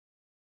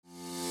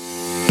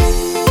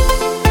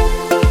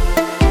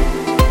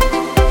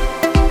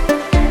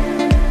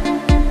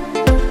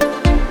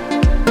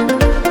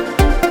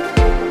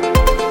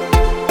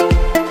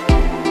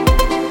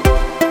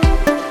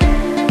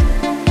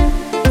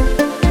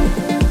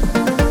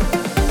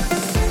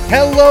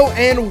Hello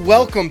and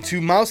welcome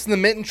to Mouse in the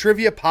Mitten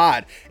Trivia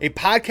Pod, a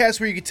podcast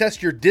where you can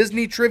test your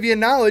Disney trivia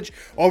knowledge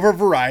over a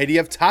variety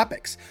of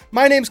topics.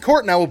 My name's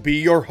Court and I will be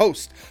your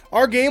host.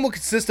 Our game will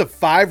consist of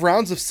 5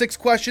 rounds of 6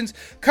 questions,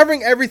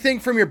 covering everything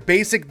from your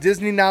basic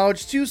Disney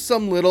knowledge to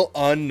some little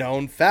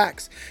unknown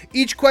facts.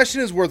 Each question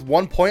is worth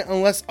 1 point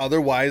unless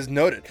otherwise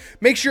noted.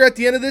 Make sure at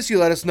the end of this you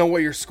let us know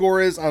what your score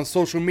is on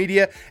social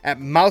media at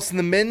Mouse in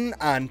the Mitten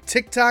on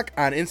TikTok,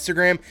 on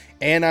Instagram,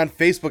 and on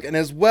Facebook, and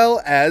as well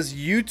as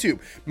YouTube.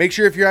 Make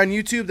sure if you're on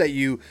YouTube that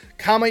you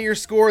comment your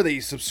score, that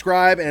you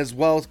subscribe, and as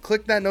well as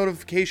click that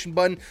notification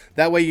button.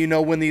 That way you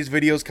know when these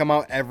videos come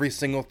out every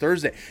single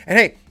Thursday. And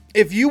hey,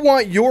 if you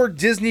want your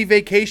Disney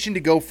vacation to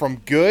go from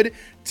good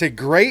to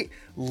great,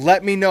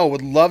 let me know.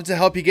 Would love to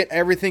help you get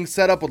everything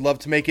set up. Would love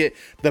to make it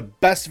the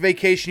best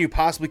vacation you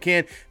possibly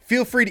can.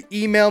 Feel free to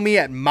email me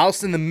at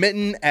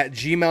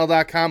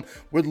mouseinthemitten@gmail.com.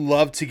 Would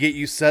love to get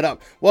you set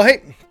up. Well,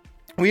 hey,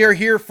 we are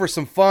here for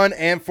some fun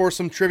and for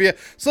some trivia.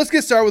 So let's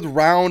get started with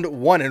round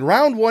 1. And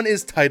round 1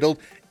 is titled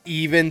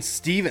Even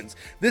Stevens.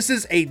 This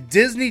is a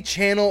Disney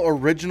Channel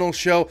original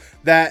show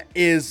that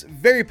is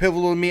very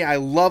pivotal to me. I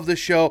love the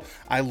show.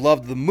 I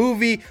loved the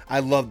movie. I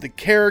loved the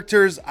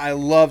characters. I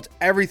loved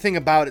everything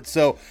about it.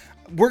 So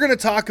we're going to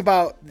talk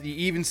about the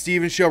Even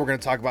Stevens show. We're going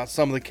to talk about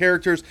some of the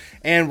characters.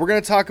 And we're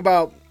going to talk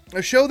about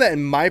a show that,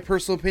 in my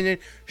personal opinion,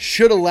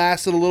 should have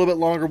lasted a little bit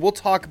longer. We'll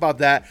talk about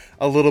that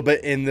a little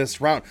bit in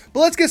this round. But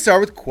let's get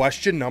started with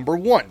question number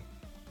 1.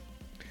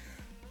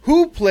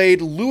 Who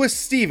played Louis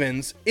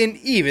Stevens in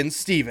Even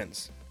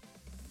Stevens?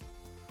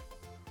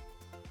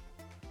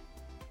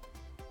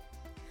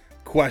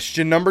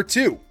 Question number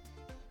 2.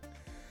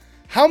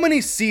 How many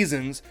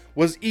seasons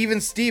was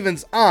Even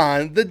Stevens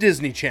on the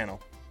Disney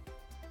Channel?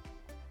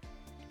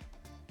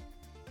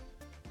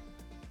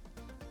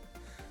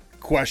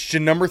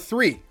 Question number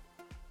 3.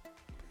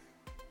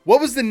 What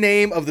was the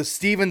name of the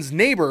Stevens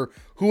neighbor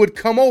who would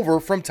come over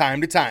from time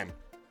to time?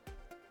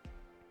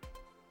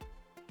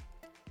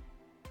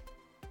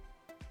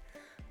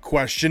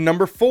 Question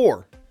number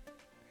 4.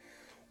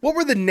 What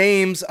were the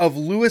names of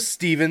Louis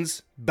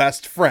Stevens'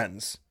 best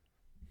friends?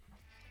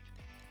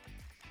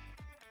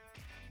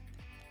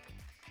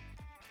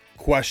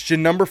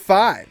 Question number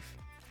 5.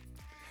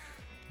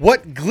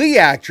 What Glee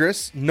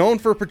actress, known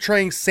for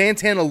portraying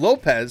Santana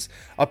Lopez,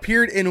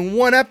 appeared in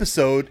one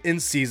episode in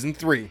season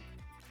 3?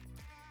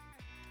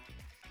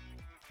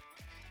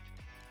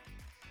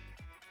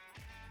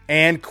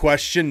 And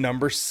question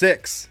number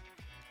 6.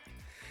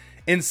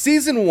 In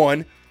season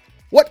 1,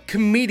 what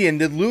comedian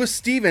did Louis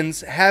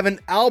Stevens have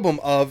an album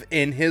of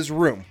in his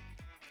room?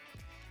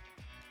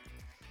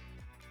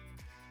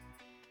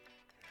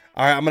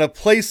 All right, I'm going to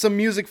play some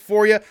music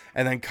for you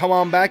and then come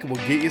on back and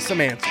we'll get you some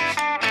answers.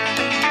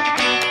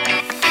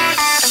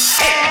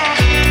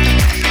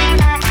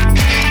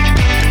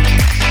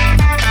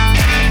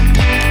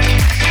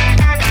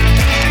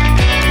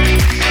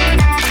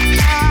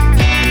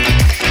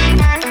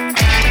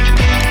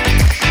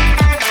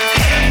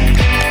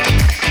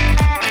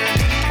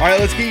 All right,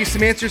 let's get you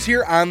some answers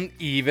here on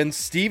Even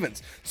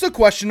Stevens. So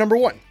question number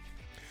 1.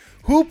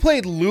 Who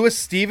played Louis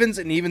Stevens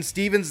in Even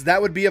Stevens?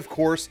 That would be, of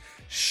course,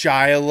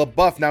 Shia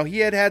LaBeouf. Now, he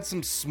had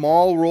some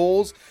small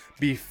roles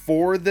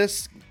before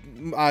this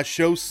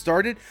show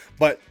started,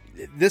 but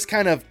this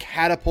kind of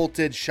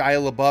catapulted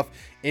Shia LaBeouf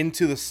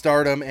into the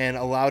stardom and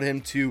allowed him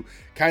to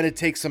kind of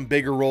take some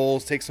bigger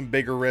roles, take some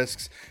bigger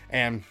risks,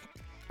 and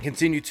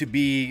continue to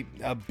be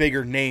a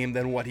bigger name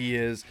than what he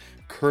is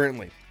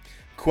currently.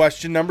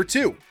 Question number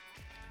 2.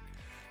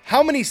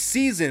 How many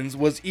seasons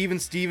was Even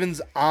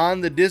Stevens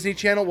on the Disney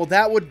Channel? Well,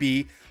 that would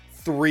be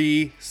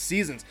 3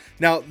 seasons.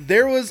 Now,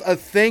 there was a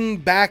thing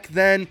back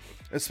then,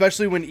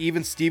 especially when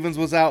Even Stevens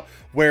was out,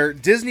 where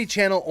Disney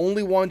Channel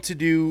only wanted to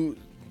do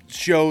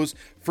shows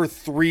for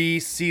 3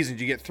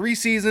 seasons. You get 3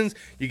 seasons,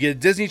 you get a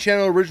Disney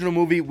Channel original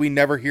movie, we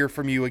never hear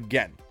from you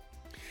again.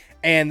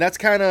 And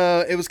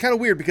it was kind of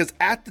weird because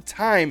at the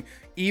time,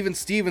 Even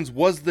Stevens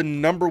was the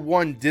number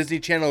 1 Disney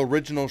Channel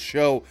original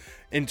show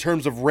in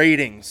terms of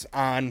ratings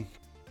on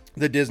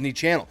the Disney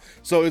Channel.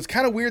 So it's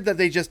kind of weird that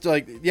they just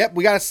yep,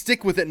 we got to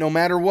stick with it no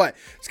matter what.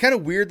 It's kind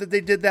of weird that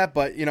they did that,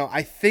 but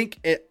I think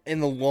it in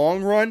the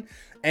long run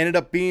ended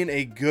up being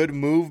a good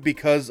move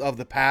because of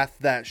the path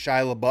that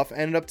Shia LaBeouf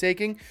ended up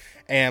taking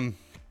and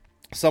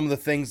some of the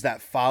things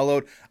that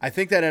followed. I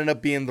think that ended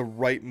up being the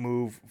right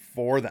move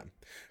for them.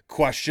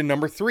 Question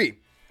number 3.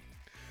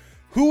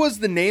 Who was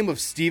the name of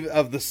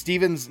the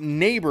Stevens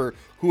neighbor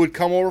who would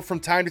come over from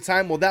time to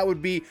time? Well, that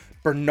would be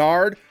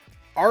Bernard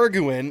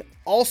Arguin,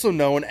 also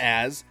known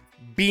as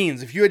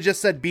Beans. If you had just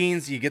said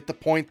Beans, you get the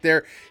point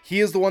there. He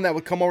is the one that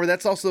would come over.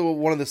 That's also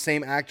one of the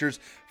same actors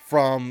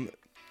from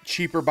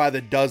Cheaper by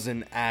the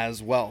Dozen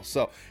as well.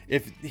 So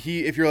if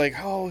you're like,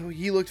 oh,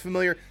 he looked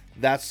familiar,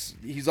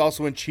 he's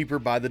also in Cheaper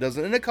by the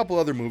Dozen and a couple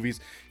other movies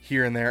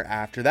here and there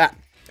after that.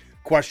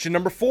 Question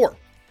number 4.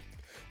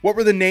 What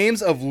were the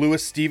names of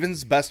Louis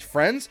Stevens' best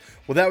friends?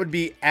 Well, that would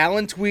be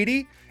Alan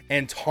Tweedy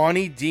and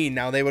Tawny Dean.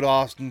 Now, they would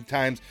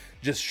oftentimes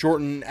just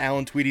shorten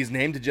Alan Tweedy's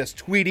name to just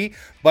Tweedy,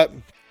 but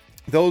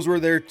Those were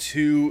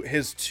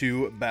his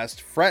two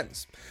best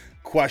friends.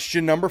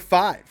 Question number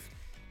 5.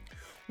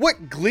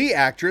 What Glee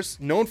actress,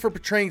 known for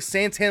portraying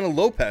Santana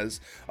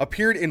Lopez,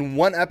 appeared in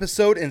one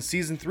episode in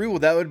season 3? Well,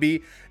 that would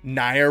be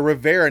Naya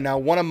Rivera. Now,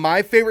 one of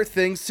my favorite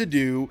things to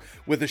do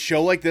with a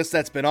show like this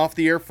that's been off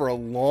the air for a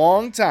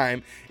long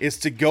time is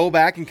to go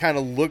back and kind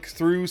of look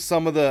through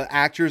some of the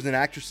actors and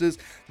actresses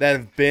that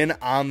have been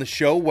on the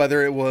show,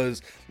 whether it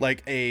was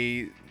like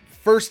a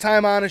first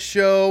time on a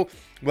show,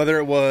 whether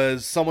it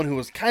was someone who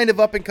was kind of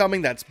up and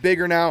coming that's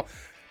bigger now.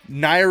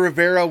 Naya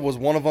Rivera was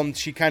one of them.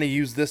 She kind of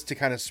used this to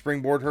kind of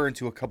springboard her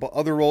into a couple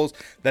other roles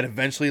that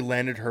eventually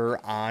landed her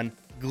on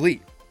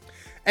Glee.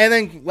 And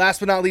then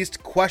last but not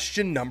least,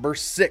 question number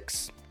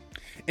 6.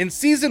 In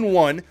season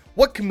 1,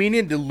 what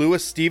comedian did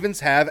Louis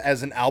Stevens have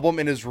as an album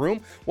in his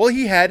room? Well,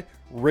 he had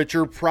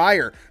Richard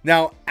Pryor.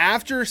 Now,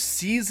 after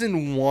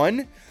season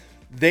 1,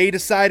 they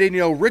decided,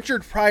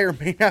 Richard Pryor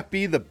may not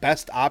be the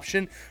best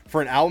option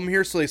for an album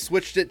here, so they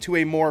switched it to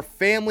a more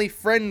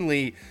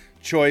family-friendly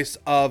choice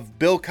of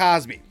Bill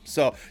Cosby.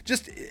 So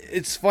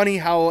it's funny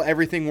how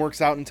everything works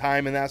out in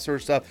time and that sort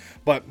of stuff.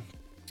 But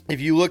if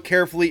you look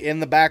carefully in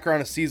the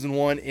background of season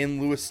 1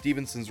 in Louis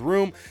Stevenson's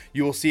room,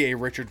 you will see a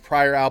Richard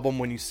Pryor album.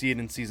 When you see it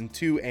in season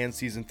 2 and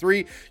season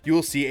 3, you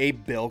will see a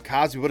Bill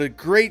Cosby. What a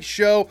great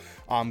show.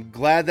 I'm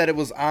glad that it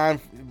was on.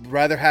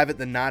 Rather have it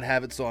than not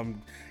have it. So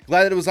I'm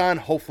glad that it was on.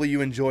 Hopefully you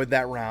enjoyed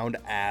that round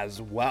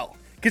as well.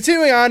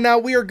 Continuing on now,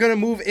 we are going to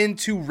move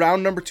into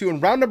round number 2,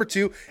 and round number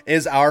 2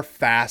 is our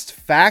Fast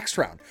Facts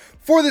round.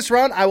 For this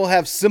round, I will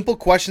have simple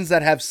questions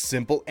that have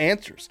simple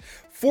answers.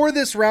 For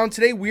this round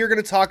today, we are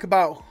going to talk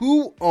about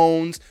who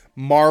owns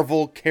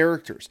Marvel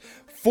characters.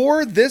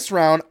 For this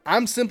round,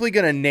 I'm simply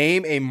going to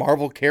name a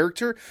Marvel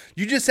character.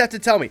 You just have to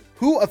tell me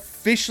who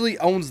officially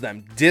owns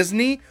them,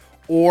 Disney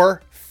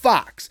or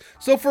Fox.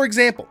 So for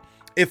example,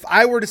 if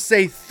I were to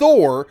say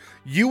Thor,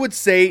 you would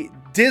say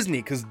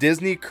Disney, because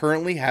Disney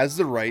currently has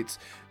the rights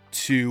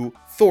to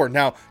Thor.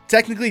 Now,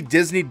 technically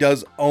Disney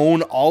does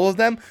own all of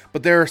them,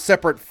 but there are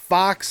separate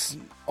Fox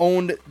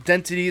owned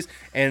entities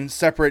and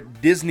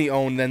separate Disney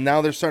owned, and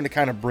now they're starting to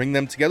kind of bring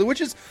them together,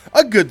 which is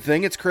a good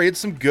thing. It's created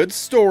some good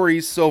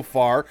stories so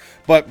far,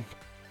 but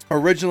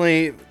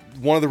originally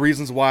one of the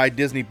reasons why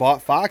Disney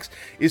bought Fox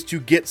is to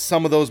get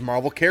some of those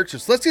Marvel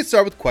characters. So let's get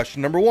started with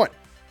question number 1.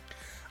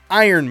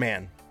 Iron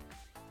Man.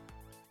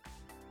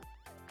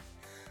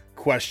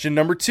 Question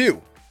number 2,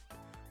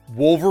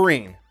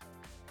 Wolverine.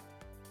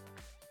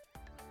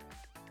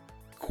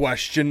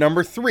 Question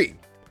number 3,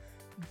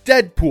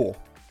 Deadpool.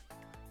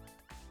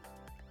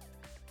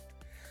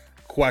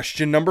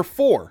 Question number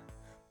 4,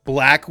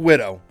 Black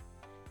Widow.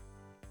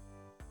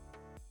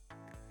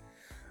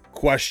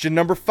 Question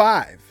number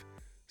 5,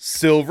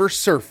 Silver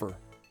Surfer.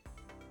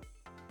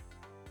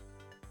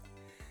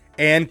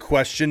 And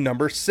question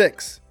number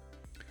 6,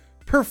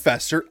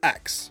 Professor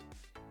X.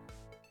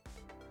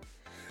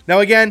 Now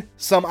again,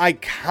 some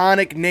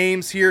iconic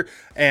names here,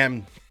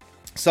 and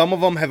some of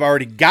them have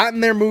already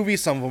gotten their movie.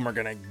 Some of them are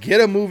going to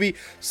get a movie.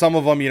 Some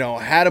of them,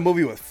 had a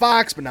movie with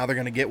Fox, but now they're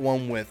going to get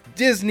one with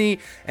Disney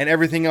and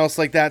everything else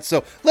like that.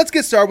 So let's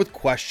get started with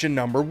question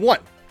number 1.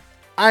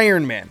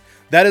 Iron Man.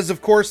 That is,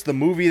 of course, the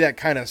movie that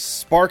kind of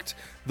sparked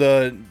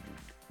the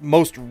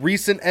most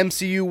recent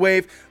MCU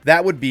wave.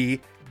 That would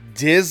be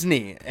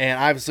Disney. And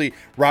obviously,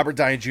 Robert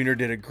Downey Jr.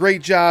 did a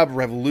great job,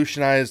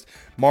 revolutionized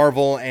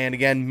Marvel, and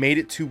again, made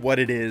it to what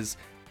it is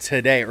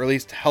today, or at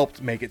least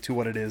helped make it to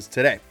what it is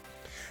today.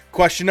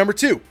 Question number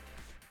 2.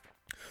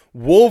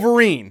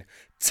 Wolverine.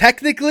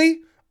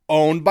 Technically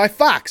owned by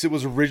Fox. It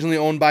was originally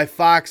owned by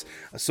Fox.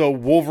 So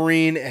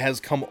Wolverine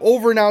has come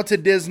over now to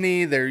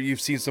Disney. There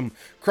you've seen some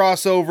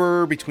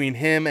crossover between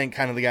him and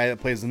kind of the guy that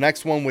plays the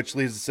next one, which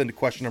leads us into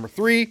question number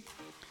 3.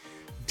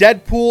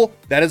 Deadpool.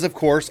 That is, of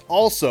course,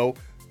 also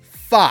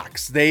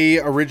Fox. They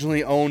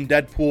originally owned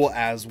Deadpool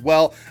as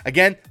well.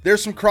 Again,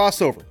 there's some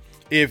crossover.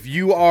 If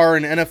you are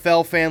an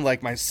NFL fan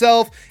like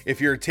myself,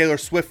 if you're a Taylor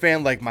Swift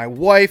fan like my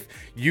wife,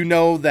 you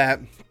know that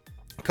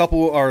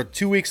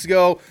 2 weeks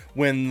ago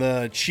when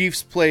the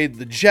Chiefs played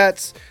the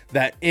Jets,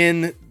 that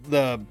in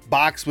the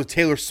box with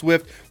Taylor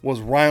Swift was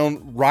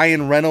Ryan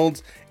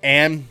Reynolds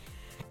and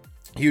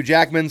Hugh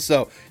Jackman.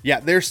 So yeah,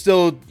 they're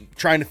still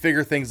trying to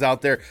figure things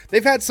out there.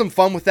 They've had some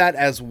fun with that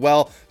as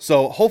well.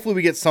 So hopefully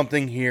we get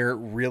something here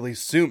really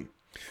soon.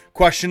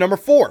 Question number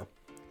 4,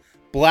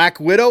 Black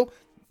Widow.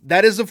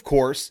 That is, of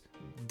course,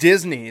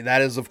 Disney.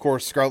 That is, of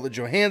course, Scarlett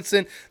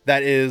Johansson.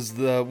 That is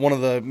one of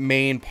the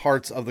main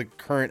parts of the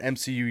current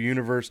MCU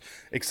universe.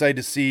 Excited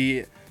to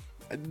see.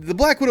 The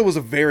Black Widow was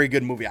a very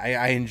good movie.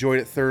 I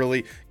enjoyed it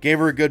thoroughly. Gave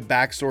her a good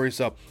backstory.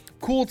 So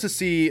cool to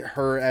see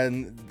her,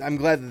 and I'm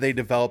glad that they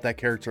developed that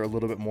character a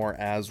little bit more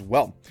as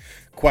well.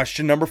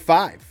 Question number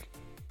 5,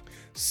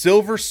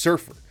 Silver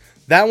Surfer.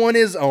 That one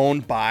is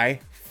owned by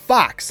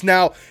Fox.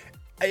 Now,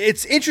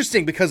 it's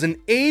interesting because in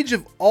Age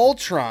of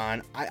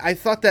Ultron, I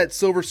thought that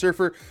Silver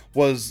Surfer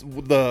was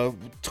the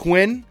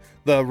twin,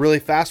 the really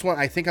fast one.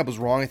 I think I was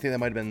wrong. I think that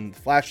might have been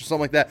Flash or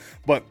something like that.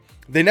 But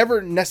They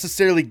never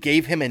necessarily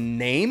gave him a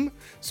name,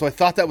 so I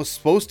thought that was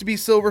supposed to be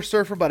Silver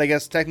Surfer, but I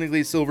guess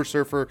technically Silver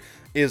Surfer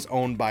is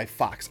owned by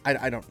Fox.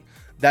 I don't...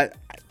 That...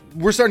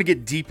 We're starting to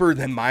get deeper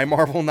than my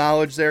Marvel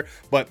knowledge there,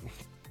 but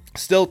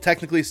still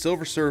technically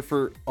Silver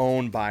Surfer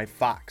owned by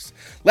Fox.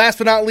 Last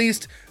but not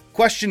least,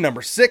 question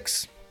number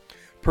 6,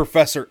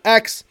 Professor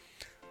X.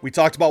 We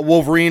talked about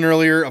Wolverine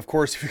earlier. Of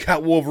course, if you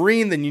got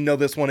Wolverine, then you know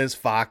this one is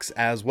Fox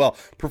as well.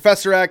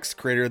 Professor X,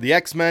 creator of the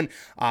X-Men.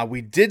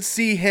 We did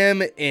see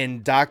him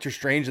in Doctor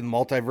Strange and the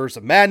Multiverse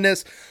of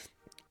Madness.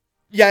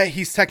 Yeah,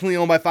 he's technically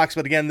owned by Fox,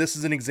 but again, this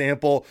is an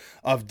example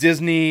of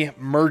Disney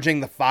merging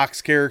the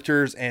Fox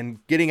characters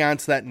and getting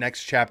onto that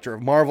next chapter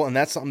of Marvel, and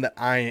that's something that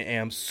I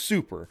am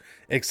super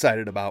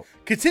excited about.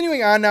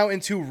 Continuing on now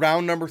into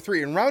round number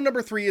 3, and round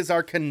number 3 is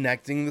our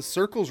Connecting the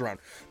Circles round.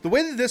 The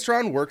way that this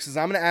round works is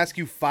I'm going to ask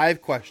you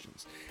 5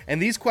 questions,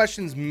 and these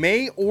questions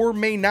may or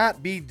may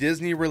not be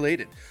Disney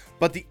related,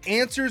 but the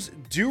answers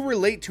do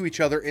relate to each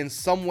other in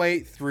some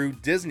way through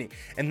Disney.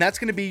 And that's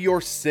going to be your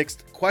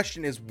 6th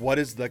question, is what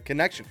is the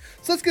connection?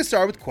 So let's get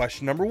started with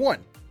question number 1.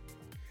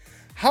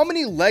 How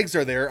many legs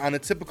are there on a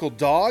typical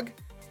dog,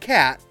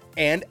 cat,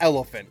 and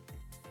elephant?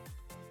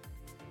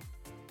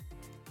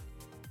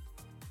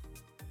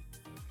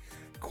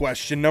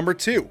 Question number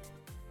 2.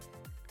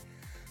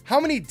 How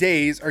many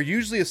days are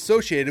usually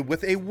associated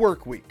with a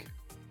work week?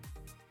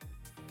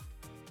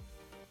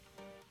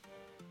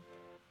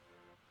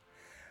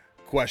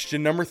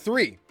 Question number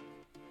 3.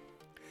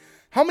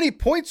 How many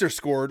points are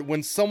scored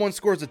when someone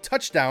scores a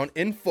touchdown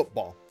in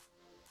football?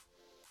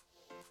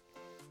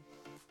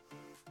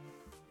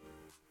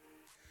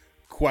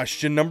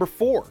 Question number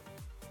 4.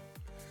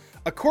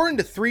 According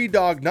to Three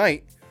Dog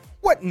Night,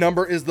 what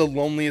number is the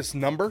loneliest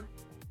number?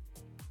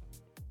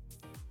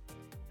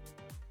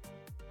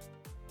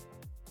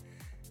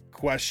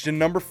 Question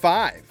number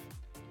 5.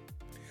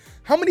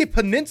 How many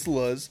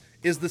peninsulas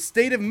is the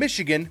state of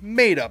Michigan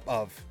made up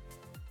of?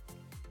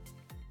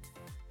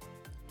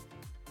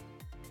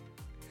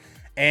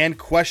 And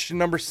question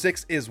number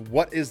 6 is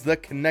what is the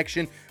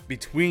connection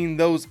between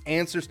those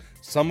answers?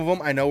 Some of them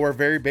I know are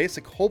very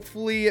basic.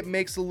 Hopefully it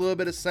makes a little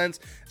bit of sense,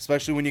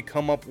 especially when you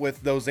come up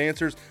with those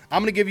answers.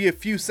 I'm going to give you a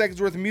few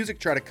seconds worth of music,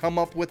 try to come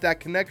up with that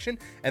connection,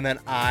 and then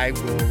I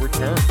will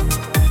return.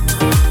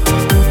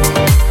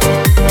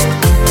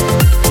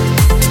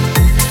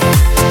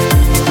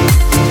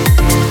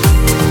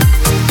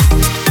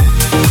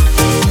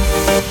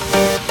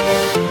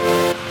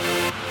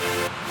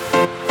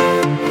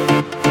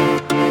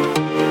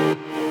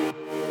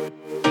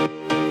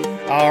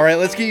 All right,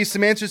 let's get you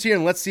some answers here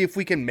and let's see if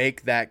we can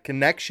make that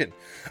connection.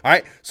 All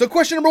right, so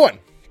question number 1.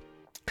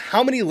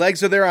 How many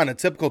legs are there on a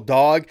typical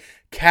dog,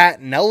 cat,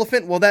 and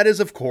elephant? Well, that is,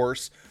 of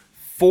course,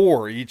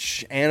 4.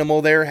 Each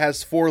animal there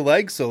has 4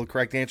 legs, so the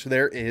correct answer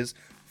there is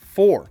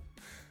 4.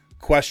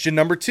 Question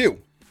number 2.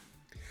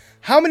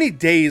 How many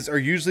days are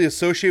usually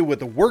associated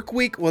with a work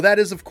week? Well, that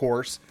is, of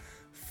course,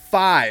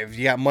 5.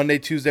 You got Monday,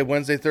 Tuesday,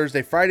 Wednesday,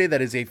 Thursday, Friday.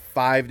 That is a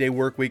 5-day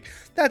work week.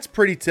 That's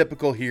pretty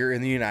typical here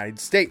in the United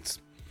States.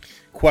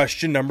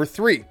 Question number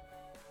 3.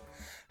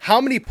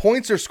 How many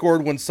points are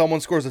scored when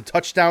someone scores a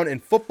touchdown in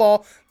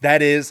football?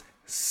 That is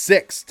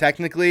 6.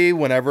 Technically,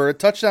 whenever a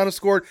touchdown is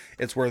scored,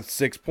 it's worth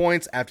 6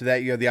 points. After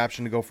that, you have the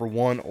option to go for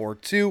 1 or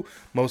 2.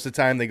 Most of the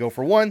time, they go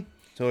for 1.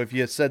 So if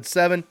you said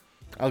 7,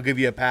 I'll give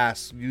you a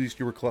pass. At least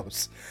you were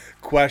close.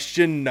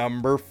 Question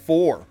number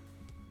 4.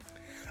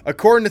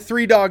 According to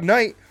Three Dog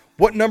Night,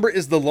 what number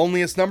is the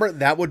loneliest number?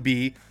 That would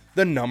be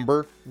the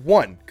number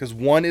 1, because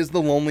 1 is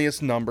the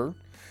loneliest number.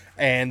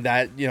 And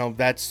that,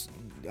 that's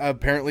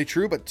apparently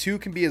true, but 2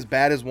 can be as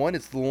bad as 1.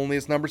 It's the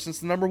loneliest number since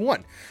the number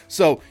 1.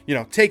 So,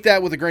 take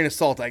that with a grain of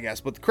salt, I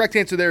guess. But the correct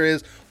answer there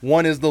is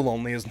 1 is the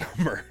loneliest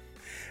number.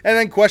 And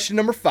then question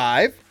number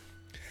 5.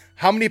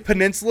 How many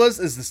peninsulas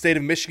is the state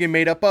of Michigan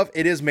made up of?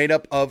 It is made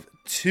up of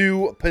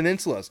 2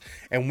 peninsulas.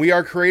 And we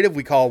are creative.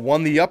 We call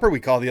one the upper. We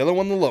call the other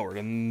one the lower.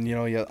 And,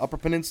 you upper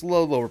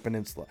peninsula, lower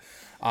peninsula.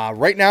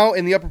 Right now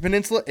in the upper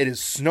peninsula, it is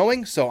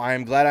snowing. So I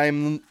am glad I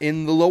am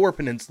in the lower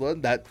peninsula.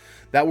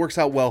 That works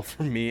out well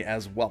for me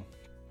as well.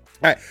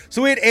 All right,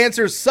 so we had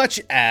answers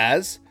such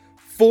as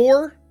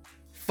 4,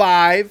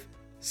 5,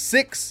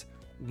 6,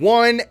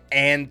 1,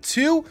 and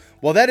 2.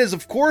 Well, that is,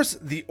 of course,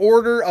 the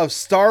order of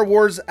Star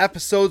Wars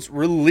episodes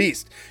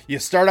released. You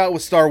start out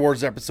with Star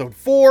Wars Episode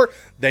 4,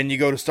 then you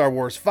go to Star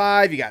Wars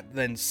 5, you got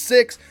then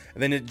 6,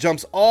 and then it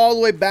jumps all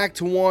the way back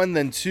to 1,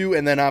 then 2,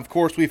 and then, of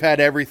course, we've had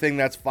everything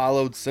that's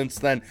followed since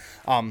then.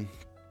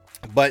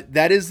 But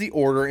that is the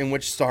order in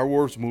which Star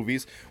Wars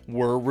movies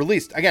were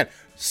released. Again,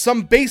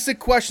 some basic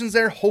questions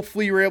there.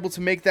 Hopefully you were able to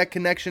make that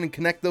connection and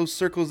connect those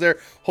circles there.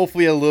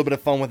 Hopefully you had a little bit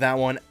of fun with that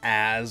one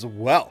as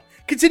well.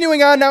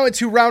 Continuing on now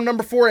into round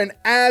number 4, and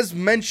as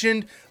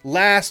mentioned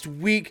last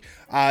week,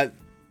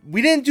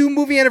 we didn't do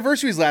movie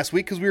anniversaries last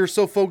week because we were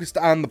so focused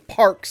on the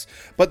parks,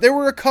 but there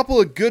were a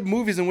couple of good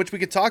movies in which we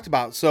could talk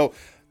about. So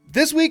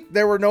this week,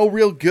 there were no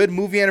real good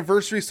movie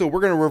anniversaries, so we're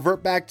going to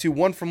revert back to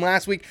one from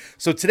last week.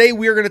 So today,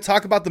 we are going to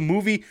talk about the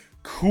movie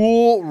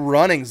Cool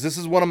Runnings. This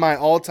is one of my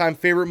all-time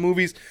favorite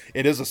movies.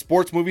 It is a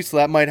sports movie, so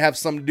that might have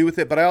something to do with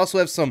it, but I also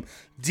have some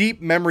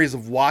deep memories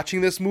of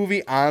watching this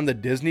movie on the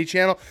Disney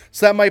Channel,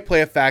 so that might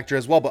play a factor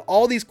as well. But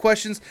all these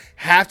questions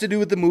have to do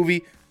with the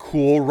movie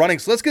Cool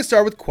Runnings. So let's get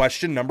started with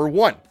question number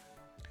 1.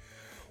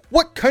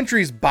 What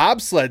country's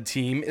bobsled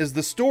team is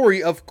the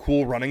story of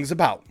Cool Runnings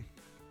about?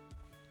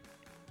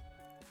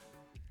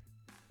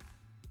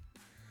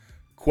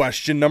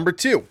 Question number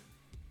 2.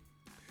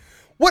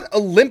 What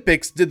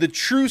Olympics did the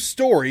true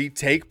story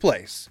take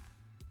place?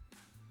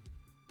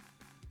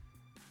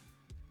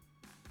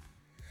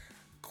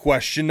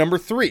 Question number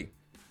 3.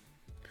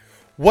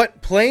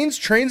 What Planes,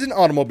 Trains, and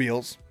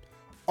Automobiles,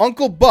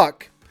 Uncle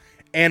Buck,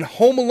 and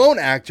Home Alone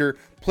actor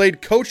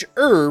played Coach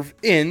Irv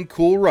in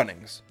Cool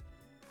Runnings?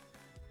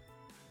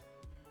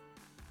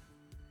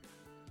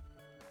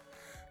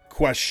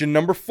 Question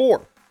number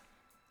 4.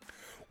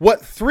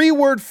 What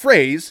 3-word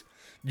phrase,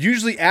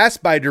 usually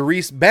asked by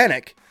Doris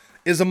Bannock,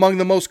 is among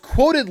the most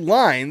quoted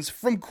lines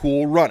from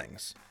Cool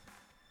Runnings?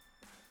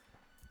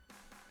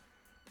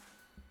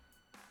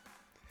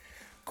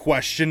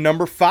 Question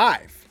number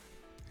 5.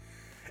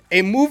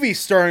 A movie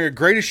starring a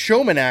Greatest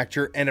Showman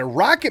actor and a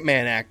Rocket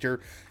Man actor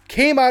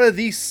came out of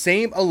these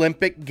same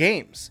Olympic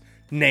Games.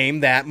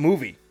 Name that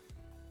movie.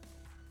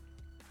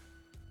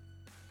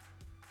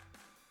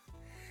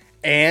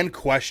 And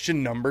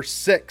question number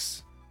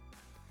 6.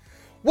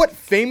 What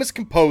famous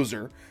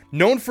composer,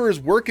 known for his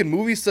work in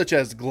movies such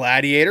as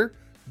Gladiator,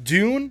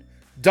 Dune,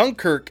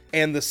 Dunkirk,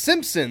 and The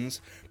Simpsons,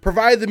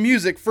 provided the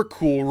music for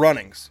Cool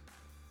Runnings?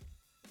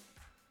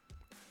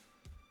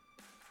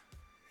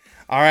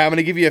 Alright, I'm going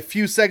to give you a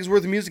few seconds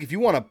worth of music. If you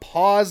want to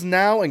pause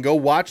now and go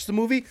watch the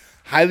movie,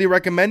 highly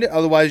recommend it.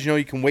 Otherwise,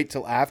 you can wait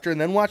till after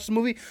and then watch the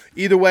movie.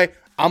 Either way,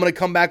 I'm going to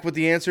come back with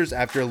the answers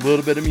after a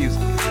little bit of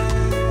music.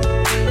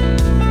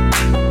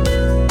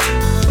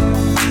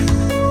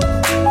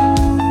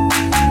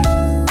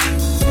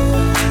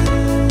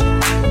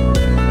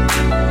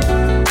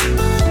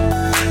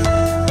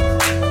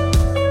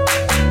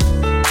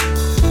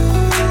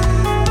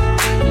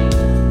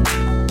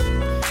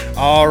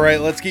 All right,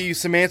 let's get you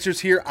some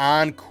answers here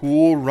on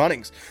Cool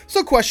Runnings.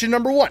 So question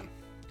number 1.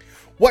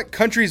 What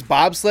country's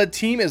bobsled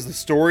team is the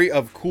story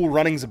of Cool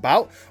Runnings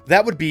about?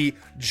 That would be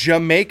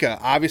Jamaica.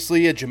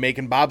 Obviously, a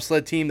Jamaican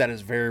bobsled team. That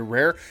is very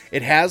rare.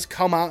 It has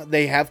come out.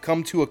 They have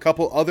come to a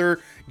couple other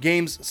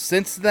games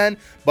since then.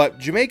 But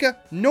Jamaica,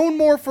 known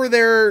more for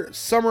their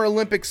Summer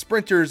Olympic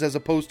sprinters as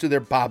opposed to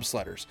their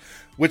bobsledders.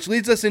 Which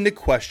leads us into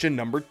question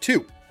number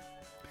 2.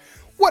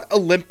 What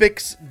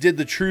Olympics did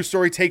the true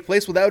story take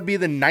place? Well, that would be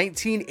the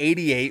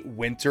 1988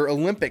 Winter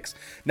Olympics.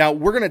 Now,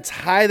 we're going to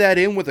tie that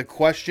in with a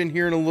question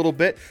here in a little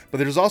bit, but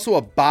there's also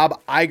a Bob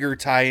Iger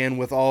tie-in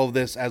with all of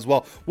this as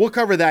well. We'll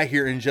cover that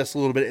here in just a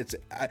little bit.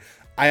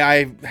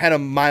 I had a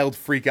mild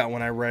freak out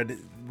when I read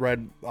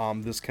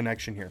this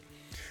connection here.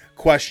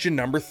 Question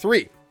number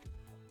 3.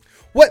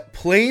 What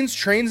Planes,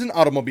 Trains, and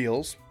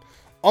Automobiles,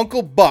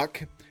 Uncle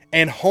Buck,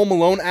 and Home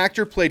Alone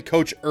actor played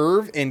Coach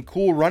Irv in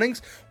Cool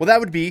Runnings? Well, that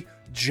would be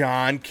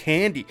John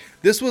Candy.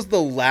 This was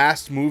the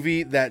last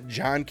movie that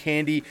John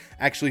Candy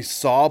actually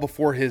saw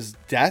before his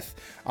death.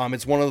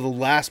 It's one of the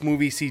last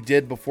movies he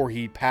did before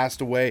he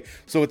passed away.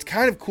 So it's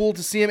kind of cool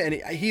to see him, and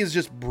he is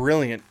just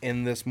brilliant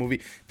in this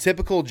movie.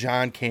 Typical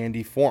John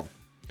Candy form.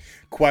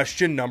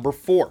 Question number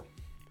 4.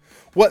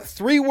 What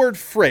 3-word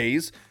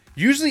phrase,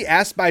 usually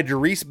asked by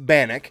Doris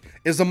Bannock,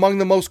 is among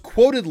the most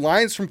quoted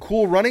lines from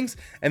Cool Runnings?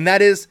 And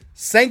that is,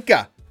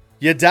 Senka,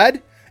 you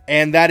dead?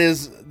 And that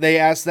is, they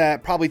ask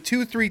that probably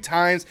 2-3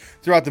 times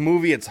throughout the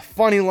movie. It's a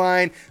funny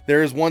line.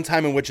 There is one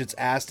time in which it's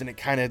asked and it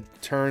kind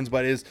of turns,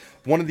 but is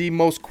one of the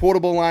most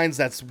quotable lines.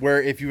 That's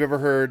where, if you've ever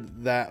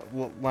heard that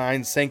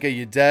line, Senka,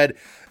 you dead,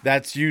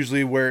 that's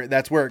usually where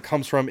it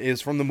comes from,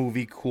 is from the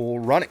movie Cool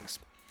Runnings.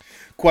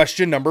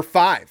 Question number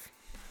 5.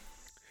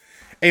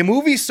 A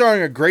movie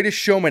starring a Greatest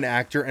Showman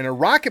actor and a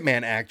Rocket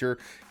Man actor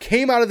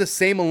came out of the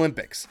same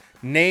Olympics.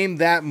 Name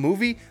that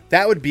movie.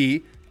 That would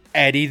be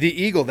Eddie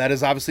the Eagle. That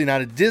is obviously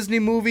not a Disney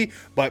movie,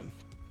 but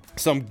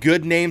some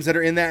good names that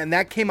are in that, and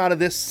that came out of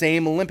this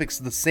same Olympics,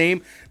 the same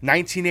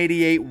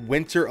 1988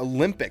 Winter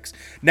Olympics.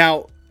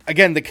 Now,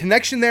 again, the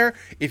connection there,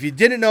 if you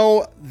didn't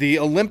know, the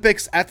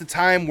Olympics at the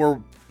time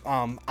were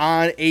on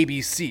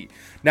ABC.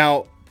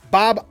 Now,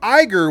 Bob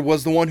Iger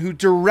was the one who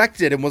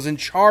directed and was in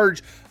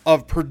charge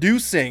of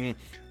producing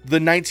the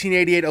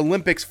 1988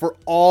 Olympics for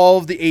all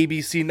of the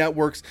ABC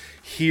networks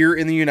here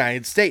in the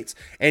United States.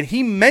 And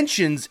he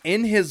mentions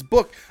in his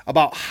book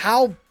about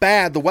how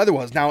bad the weather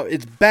was. Now,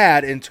 it's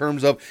bad in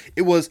terms of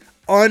it was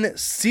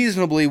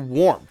unseasonably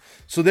warm.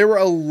 So there were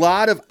a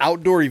lot of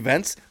outdoor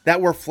events that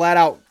were flat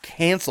out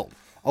canceled.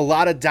 A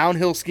lot of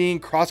downhill skiing,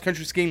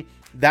 cross-country skiing,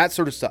 that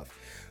sort of stuff.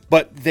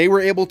 But they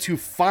were able to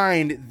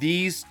find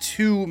these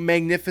two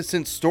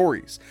magnificent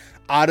stories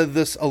out of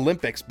this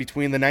Olympics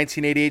between the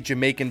 1988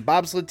 Jamaican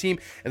bobsled team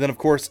and then, of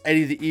course,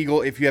 Eddie the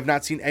Eagle. If you have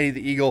not seen Eddie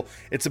the Eagle,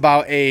 it's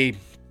about a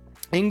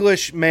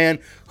English man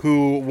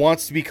who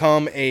wants to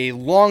become a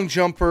long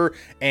jumper,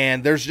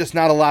 and there's just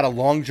not a lot of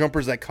long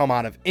jumpers that come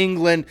out of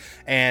England,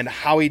 and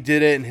how he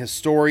did it and his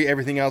story,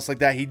 everything else like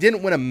that. He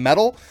didn't win a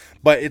medal,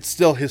 but it's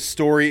still, his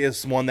story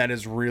is one that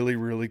is really,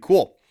 really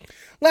cool.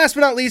 Last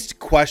but not least,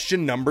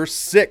 question number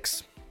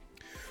 6.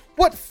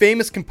 What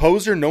famous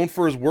composer known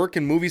for his work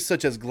in movies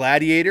such as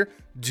Gladiator,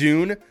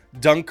 Dune,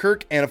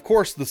 Dunkirk, and of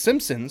course The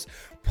Simpsons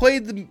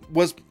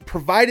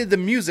provided the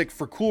music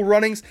for Cool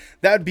Runnings?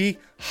 That would be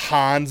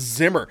Hans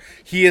Zimmer.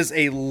 He is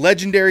a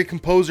legendary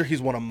composer.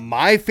 He's one of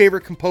my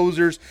favorite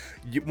composers.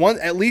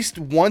 At least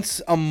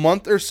once a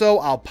month or so,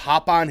 I'll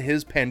pop on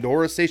his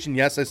Pandora station.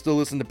 Yes, I still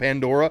listen to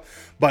Pandora,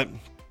 but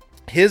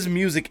his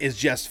music is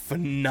just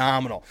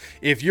phenomenal.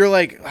 If you're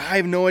like, I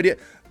have no idea,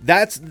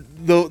 that's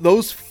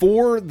those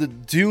 4, the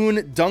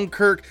Dune,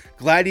 Dunkirk,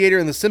 Gladiator,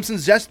 and The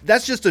Simpsons.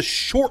 That's just a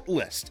short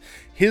list.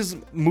 His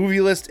movie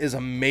list is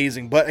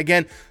amazing. But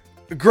again,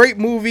 a great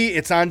movie.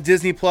 It's on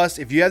Disney Plus.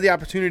 If you have the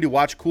opportunity to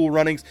watch Cool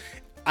Runnings,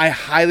 I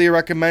highly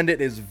recommend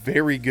it. It's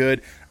very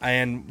good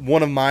and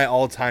one of my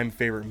all-time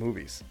favorite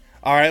movies.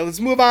 All right, let's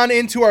move on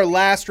into our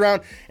last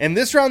round. And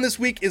this round this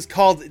week is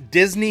called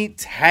Disney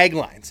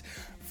Taglines.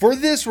 For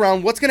this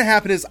round, what's going to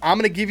happen is I'm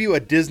going to give you a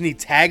Disney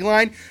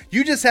tagline.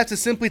 You just have to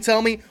simply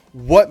tell me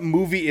what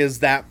movie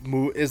is that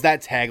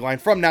tagline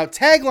from. Now,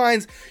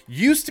 taglines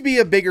used to be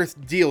a bigger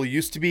deal. It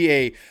used to be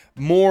a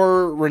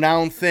more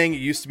renowned thing. It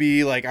used to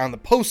be like on the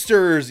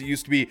posters. It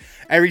used to be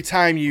every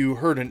time you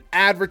heard an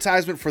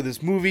advertisement for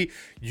this movie,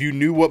 you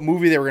knew what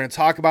movie they were going to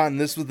talk about, and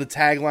this was the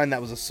tagline that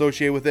was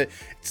associated with it.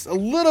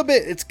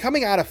 It's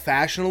coming out of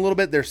fashion a little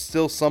bit. There's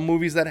still some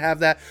movies that have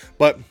that,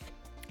 but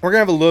we're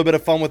going to have a little bit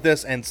of fun with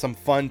this and some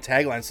fun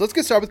taglines. So let's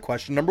get started with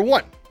question number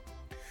 1.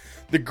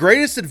 The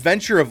greatest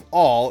adventure of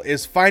all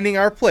is finding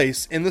our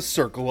place in the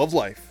circle of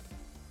life.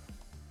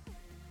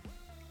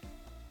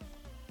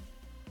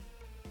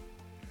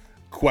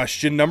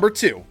 Question number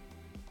 2.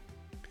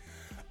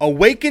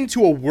 Awaken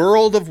to a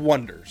world of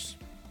wonders.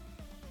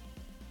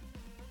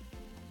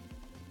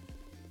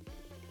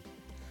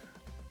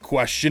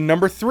 Question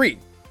number 3.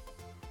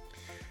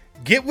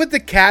 Get with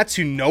the cats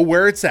who know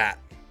where it's at.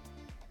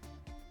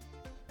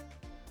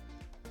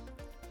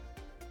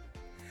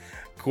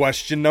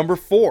 Question number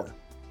 4.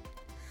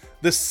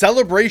 The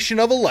celebration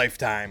of a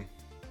lifetime.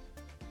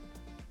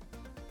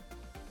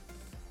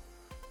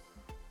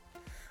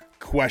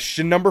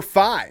 Question number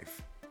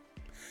 5.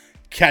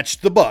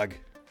 Catch the bug.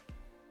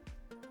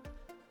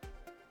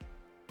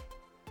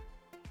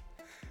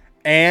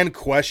 And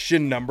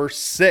question number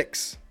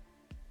 6.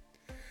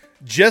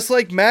 Just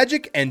like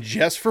magic and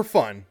just for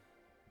fun.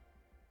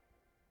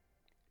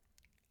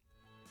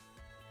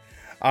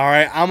 All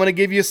right, I'm going to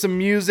give you some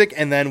music,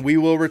 and then we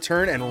will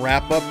return and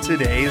wrap up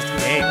today's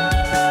game.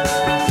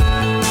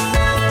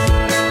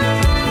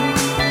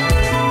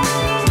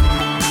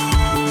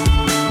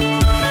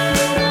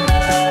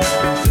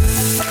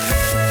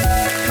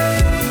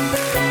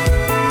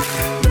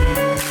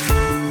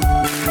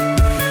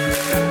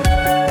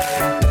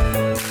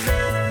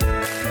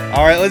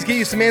 All right, let's get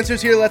you some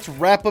answers here. Let's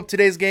wrap up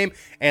today's game,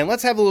 and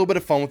let's have a little bit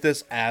of fun with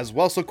this as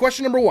well. So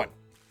question number 1.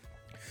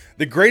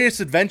 The greatest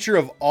adventure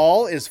of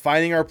all is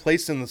finding our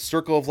place in the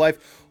circle of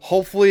life.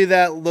 Hopefully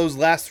those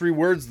last 3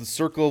 words, the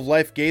circle of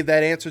life, gave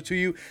that answer to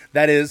you.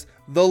 That is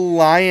The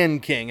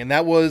Lion King. And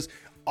that was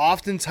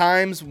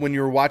oftentimes when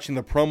you were watching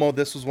the promo,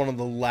 this was one of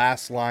the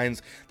last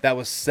lines that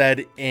was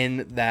said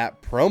in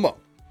that promo.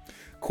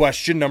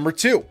 Question number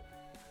 2.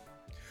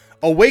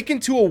 Awaken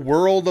to a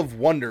world of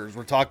wonders.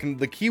 We're talking,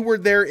 the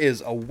keyword there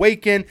is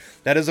awaken.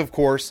 That is, of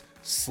course,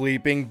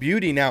 Sleeping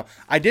Beauty. Now,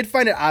 I did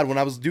find it odd when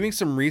I was doing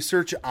some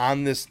research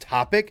on this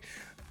topic.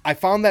 I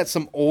found that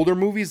some older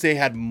movies, they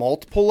had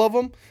multiple of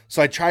them.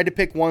 So I tried to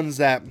pick ones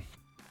that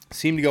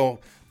seemed to go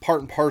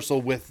part and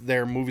parcel with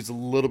their movies a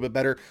little bit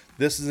better.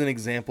 This is an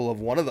example of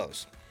one of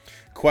those.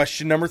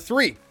 Question number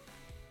 3.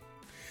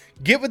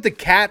 Get with the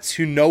cats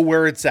who know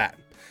where it's at.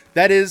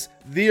 That is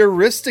the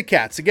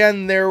Aristocats.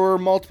 Again, there were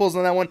multiples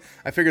on that one.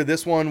 I figured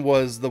this one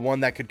was the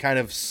one that could kind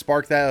of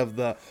spark that of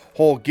the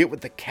whole get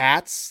with the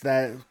cats.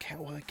 That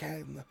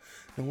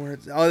the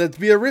words. Oh, that's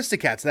the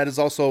Aristocats. That is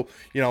also,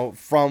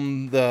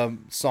 from the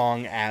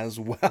song as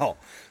well.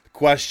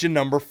 Question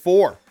number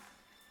 4.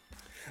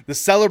 The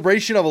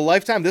celebration of a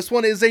lifetime. This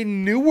one is a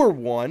newer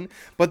one,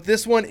 but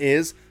this one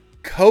is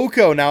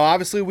Coco. Now,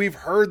 obviously, we've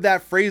heard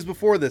that phrase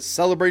before, the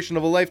celebration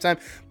of a lifetime,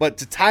 but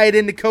to tie it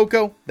into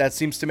Coco, that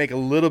seems to make a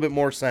little bit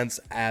more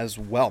sense as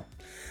well.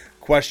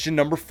 Question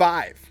number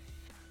 5.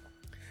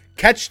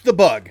 Catch the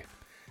bug.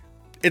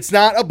 It's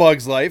not A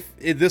Bug's Life.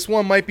 This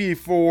one might be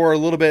for a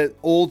little bit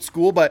old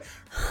school, but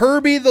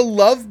Herbie the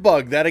Love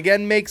Bug. That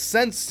again makes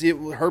sense.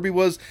 Herbie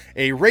was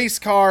a race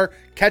car.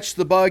 Catch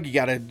the bug. You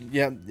gotta,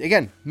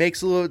 again,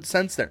 makes a little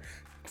sense there.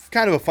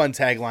 Kind of a fun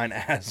tagline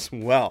as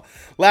well.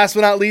 Last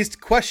but not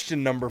least,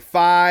 question number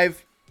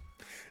 5.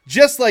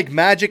 Just like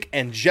magic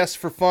and just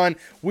for fun,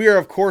 we are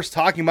of course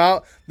talking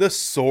about The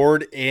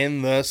Sword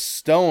in the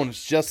Stone.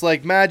 It's just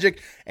like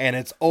magic, and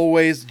it's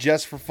always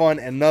just for fun.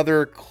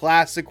 Another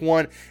classic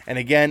one, and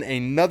again,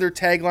 another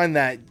tagline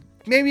that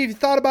maybe if you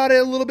thought about it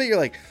a little bit, you're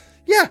like,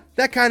 yeah,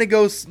 that kind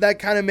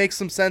of makes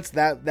some sense.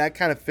 That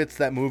kind of fits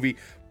that movie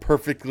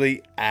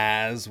perfectly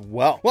as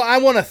well. Well, I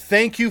want to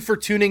thank you for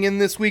tuning in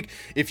this week.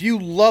 If you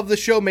love the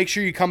show, make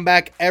sure you come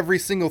back every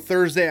single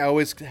Thursday. I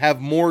always have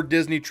more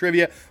Disney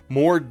trivia,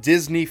 more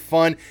Disney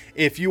fun.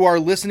 If you are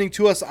listening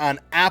to us on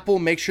Apple,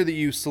 make sure that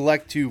you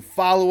select to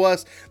follow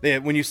us.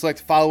 When you select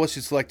follow us,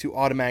 you select to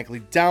automatically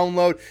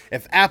download.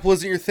 If Apple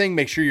isn't your thing,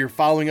 make sure you're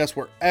following us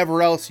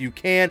wherever else you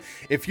can.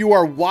 If you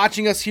are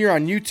watching us here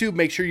on YouTube,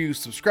 make sure you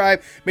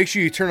subscribe. Make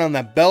sure you turn on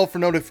that bell for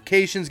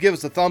notifications. Give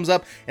us a thumbs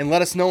up and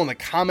let us know in the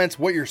comments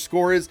what your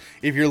score is.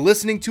 If you're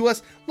listening to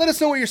us, let us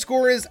know what your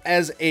score is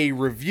as a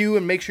review,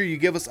 and make sure you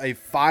give us a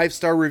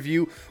 5-star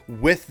review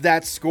with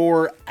that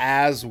score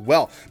as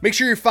well. Make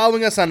sure you're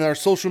following us on our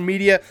social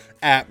media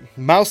at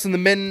Mouse in the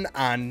Mitten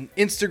on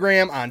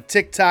Instagram, on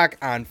TikTok,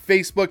 on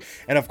Facebook,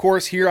 and of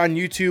course here on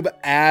YouTube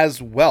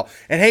as well.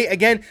 And hey,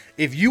 again,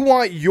 if you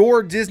want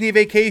your Disney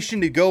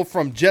vacation to go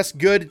from just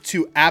good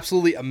to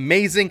absolutely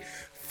amazing,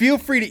 feel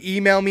free to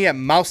email me at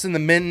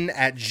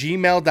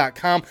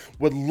mouseinthemitten@gmail.com.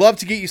 Would love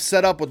to get you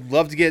set up. Would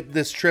love to get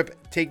this trip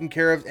taken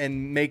care of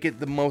and make it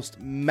the most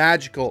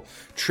magical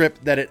trip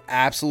that it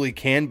absolutely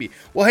can be.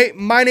 Well, hey,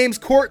 my name's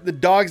Court. The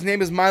dog's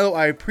name is Milo.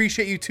 I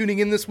appreciate you tuning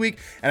in this week,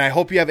 and I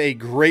hope you have a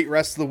great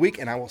rest of the week,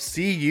 and I will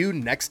see you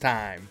next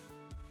time.